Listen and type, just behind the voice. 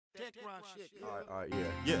Alright,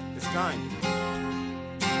 yeah, it's time.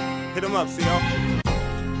 Hit them up, CO.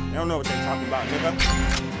 They don't know what they talking about, nigga.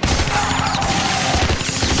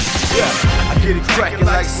 Yeah, I get it crackin'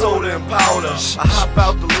 like soda and powder. I hop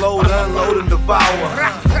out the load, unload and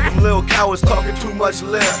devour. Them little cowards talking too much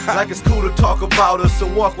left, like it's cool to talk about us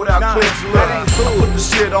and walk without clenched lips. I put the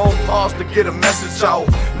shit on pause to get a message out.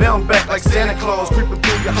 Now I'm back like Santa Claus creeping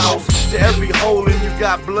through your house. To every hole in you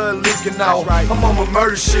got blood leaking out. I'm on my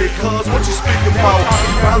murder shit, cuz what you speaking about?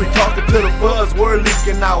 You probably talking to the fuzz, word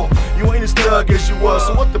leaking out. You ain't as thug as you was,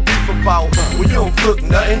 so what the beef about? When you don't cook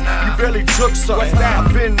nothing, you barely took something.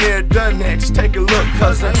 I've been there, done that, just take a look,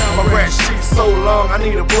 cousin. My rap sheet's so long, I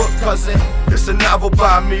need a book, cousin. It's a novel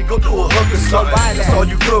by me, go do a hook or something. That's all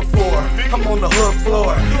you good for. I'm on the hood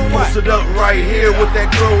floor, posted up right here with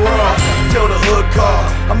that girl raw. Tell the hood call,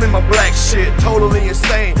 I'm in my black shit, totally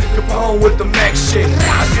insane. Capone with the max shit.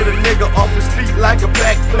 I get a nigga off his feet like a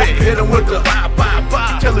backflip. Hit him with the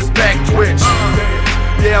bye till his back twitch.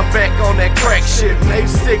 Yeah, I'm back on that crack shit. They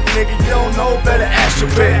sick, nigga, you don't know, better ask your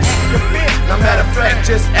bitch. Now matter of fact,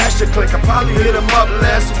 just ask your click. I probably hit him up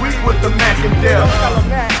last week with the Mac and Dell.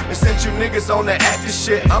 And since you niggas on that acting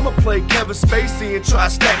shit, I'ma play Kevin Spacey and try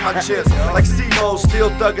to stack my chips. Like C-Mo,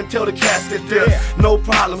 still thuggin' till the casket dips. No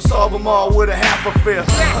problem, solve them all with a half a fifth.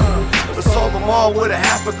 Solve them all with a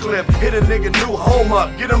half a clip. Hit a nigga new home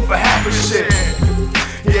up, get him for half a shit.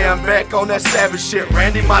 Yeah, I'm back on that savage shit.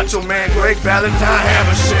 Randy Macho Man, Greg Valentine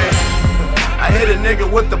hammer shit. I hit a nigga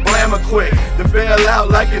with the blammer quick, then bail out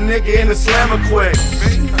like a nigga in the slammer quick.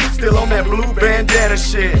 Still on that blue bandana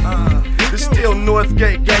shit. This still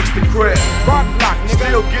Northgate gangsta crib.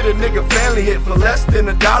 Still get a nigga family hit for less than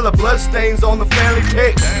 $1. Bloodstains on the family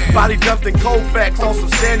pics. Body dumped in Colfax on some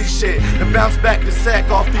sandy shit. Then bounce back the sack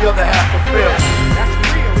off the other half of film.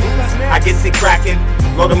 I get sick crackin',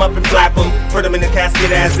 load them up and flap them, put them in the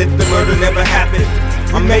casket as if the murder never happened.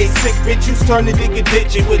 I'm made sick, bitch, you starting to dig a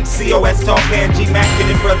ditch. It with COS talking, G-Mackin'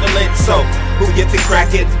 and Brotha Lynch. So, who gets it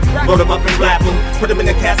crackin'? Load them up and flap them, put them in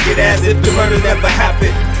the casket as if the murder never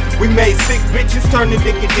happened. We made sick bitches turn to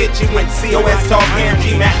dick and ditch. It went COS talking,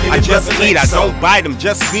 G-Mackin' I just eat, I don't bite them,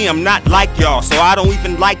 just me, I'm not like y'all. So I don't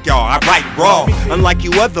even like y'all, I write raw. Unlike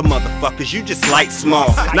you other motherfuckers, you just light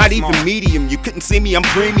small. Not even medium, you couldn't see me, I'm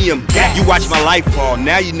premium. You watch my life fall,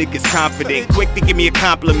 now you niggas confident. Quick to give me a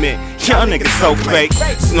compliment, y'all niggas so fake.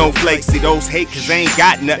 Snowflakes, see those hate cause they ain't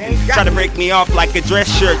got nothing. Try to break me off like a dress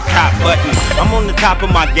shirt cop button. I'm on the top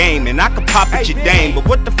of my game and I can pop at your dame. But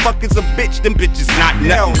what the fuck is a bitch, them bitches not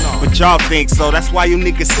nothing. But y'all think so, that's why you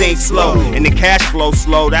niggas think slow. And the cash flow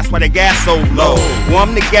slow, that's why the gas so low. Well,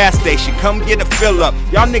 I'm the gas station, come get a fill up.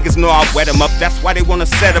 Y'all niggas know I wet them up, that's why they wanna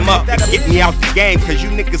set them up. And get me out the game, cause you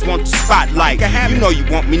niggas want the spotlight. You know you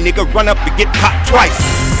want me, nigga, run up and get popped twice.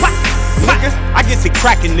 Nigga, I get it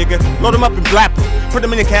crackin', nigga. Load them up and blap them, put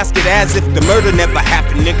them in the casket as if the murder never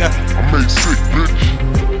happened, nigga. I made sick, bitch.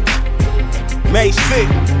 Made sick,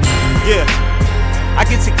 yeah. I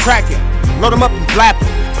get it crackin'. Load them up and blap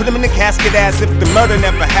them, put them in the casket as if the murder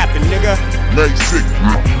never happened, nigga. Made sick,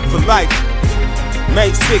 bitch. For life,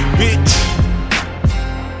 made sick, bitch.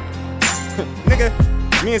 Nigga,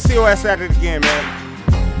 me and COS at it again, man.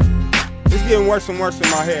 It's getting worse and worse in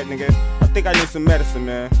my head, nigga. I think I need some medicine,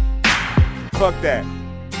 man. Fuck that.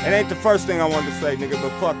 It ain't the first thing I wanted to say, nigga,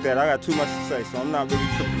 but fuck that. I got too much to say, so I'm not really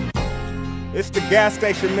tripping. It's the gas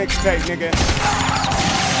station mixtape, nigga.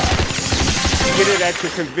 Get it at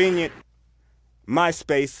your convenient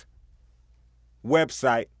MySpace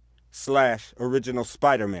website /Original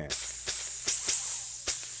Spider-Man.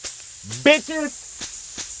 Bitches!